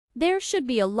There should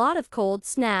be a lot of cold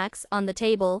snacks on the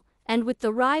table, and with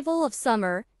the arrival of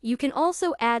summer, you can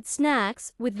also add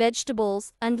snacks with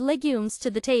vegetables and legumes to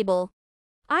the table.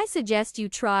 I suggest you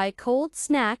try cold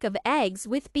snack of eggs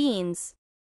with beans.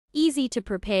 Easy to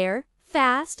prepare,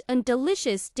 fast and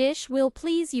delicious dish will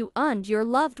please you and your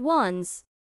loved ones.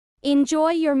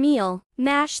 Enjoy your meal.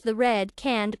 Mash the red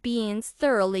canned beans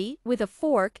thoroughly with a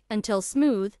fork until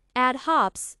smooth. Add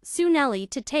hops-suneli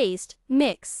to taste.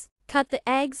 Mix. Cut the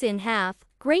eggs in half.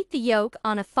 Grate the yolk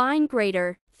on a fine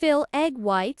grater. Fill egg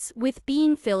whites with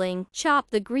bean filling.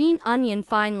 Chop the green onion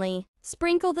finely.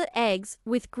 Sprinkle the eggs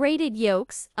with grated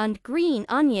yolks and green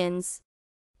onions.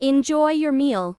 Enjoy your meal.